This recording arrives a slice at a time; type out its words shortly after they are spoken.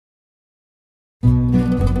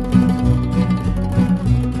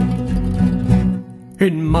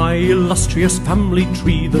In my illustrious family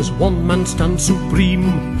tree there's one man stands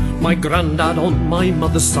supreme, my grandad on my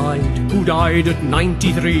mother's side, who died at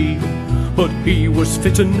 93. But he was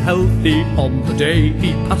fit and healthy on the day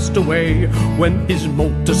he passed away, when his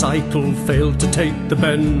motorcycle failed to take the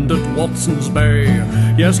bend at Watson's Bay.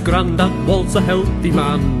 Yes, grandad was a healthy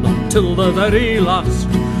man until the very last,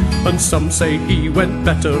 and some say he went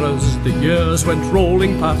better as the years went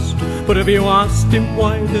rolling past. But if you asked him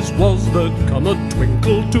why this was, there'd come a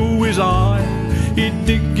twinkle to his eye. He'd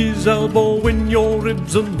dig his elbow in your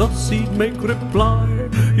ribs and thus he'd make reply: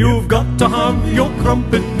 you've got to have your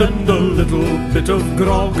crumpet and a little bit of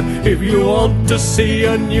grog if you want to see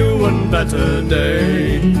a new and better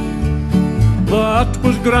day. That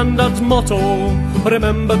was grandad's motto,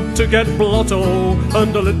 remember to get blotto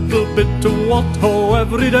and a little bit of what-ho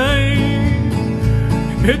every day.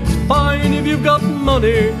 It's fine if you've got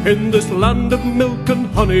money in this land of milk and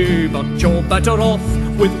honey, but you're better off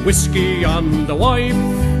with whiskey and a wife,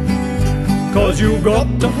 'cause you've got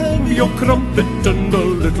to have your crumpet and a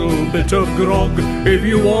little bit of grog if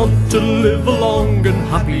you want to live a long and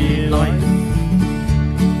happy life.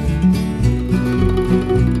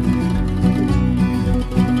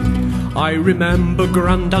 I remember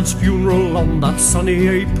grandad's funeral on that sunny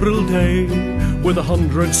April day, with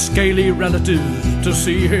 100 scaly relatives to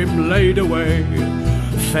see him laid away.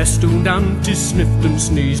 Festooned aunties sniffed and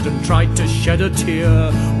sneezed and tried to shed a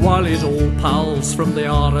tear, while his old pals from the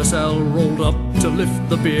RSL rolled up to lift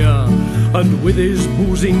the beer. And with his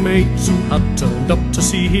boozing mates who had turned up to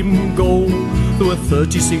see him go, there were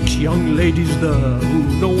 36 young ladies there who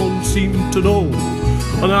no one seemed to know.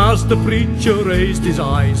 And as the preacher raised his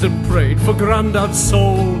eyes and prayed for grandad's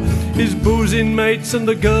soul, his boozing mates and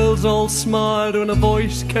the girls all smiled when a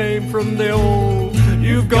voice came from the old: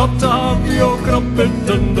 you've got to have your crumpet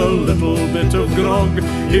and a little bit of grog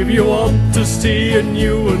if you want to see a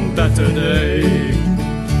new and better day.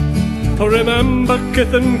 Remember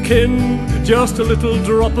kith and kin, just a little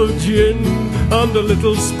drop of gin and a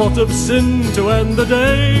little spot of sin to end the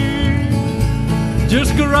day.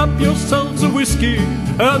 Just grab yourselves a whiskey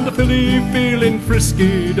and a filly feeling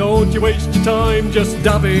frisky. Don't you waste your time just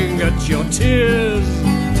dabbing at your tears,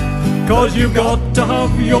 'cause you've got to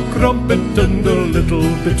have your crumpet and a little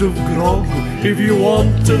bit of grog if you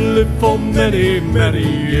want to live for many, many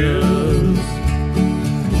years.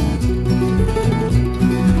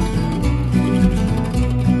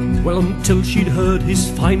 Well, until she'd heard his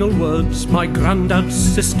final words, my grandad's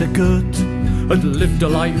sister Gert had lived a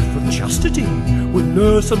life of chastity with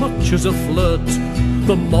nurse so much as a flirt.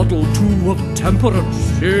 The model too of temperance,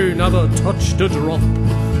 she never touched a drop.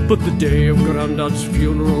 But the day of grandad's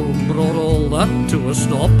funeral brought all that to a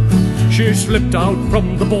stop. She slipped out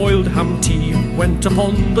from the boiled ham tea and went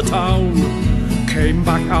upon the town, came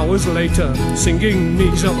back hours later singing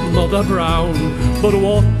 "Knees Up Mother Brown." But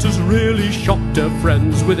what has really shocked her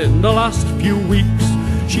friends within the last few weeks,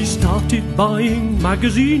 she started buying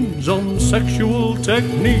magazines on sexual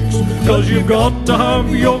techniques. 'Cause you've got to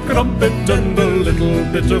have your crumpet and a little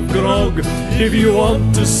bit of grog if you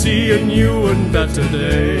want to see a new and better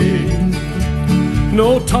day.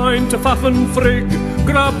 No time to faff and frig,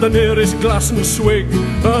 grab the nearest glass and swig,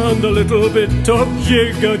 and a little bit of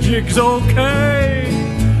jig, a jig's okay.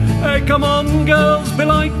 Hey, come on girls, be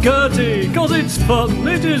like Gertie, 'cause it's fun,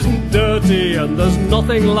 it isn't dirty, and there's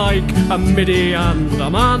nothing like a middy and a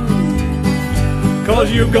man.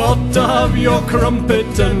 'Cause you've got to have your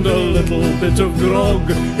crumpet and a little bit of grog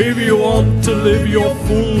if you want to live your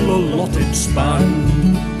full allotted span.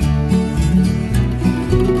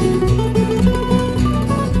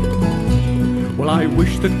 Well, I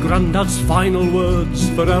wish that grandad's final words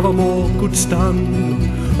forevermore could stand,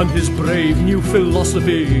 and his brave new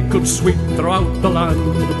philosophy could sweep throughout the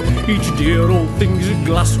land. Each dear old thing's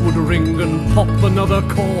glass would ring and pop another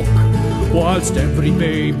cork, whilst every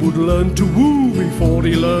babe would learn to woo before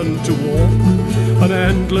he learned to walk. An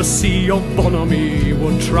endless sea of bonhomie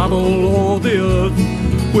would travel o'er the earth,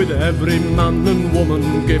 with every man and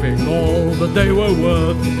woman giving all that they were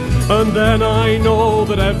worth. And then I know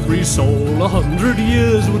that every soul 100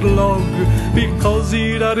 years would log, because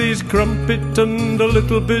he'd had his crumpet and a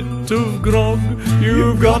little bit of grog.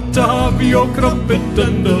 You've got to have your crumpet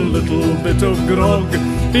and a little bit of grog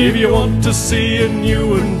if you want to see a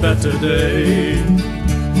new and better day.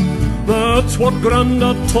 That's what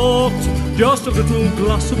grandad taught, just a little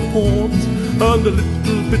glass of port and a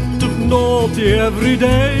little bit of naughty every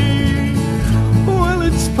day. Well,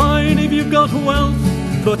 it's fine if you've got wealth,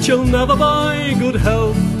 but you'll never buy good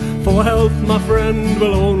health, for health, my friend,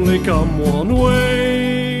 will only come one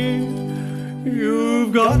way.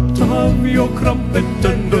 You've got to have your crumpet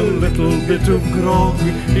and a little little bit of grog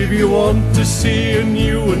if you want to see a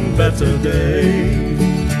new and better day.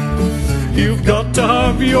 You've got to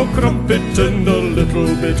have your crumpet and a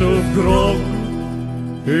little bit of grog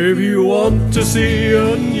if you want to see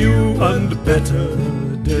a new and better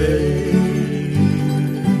day.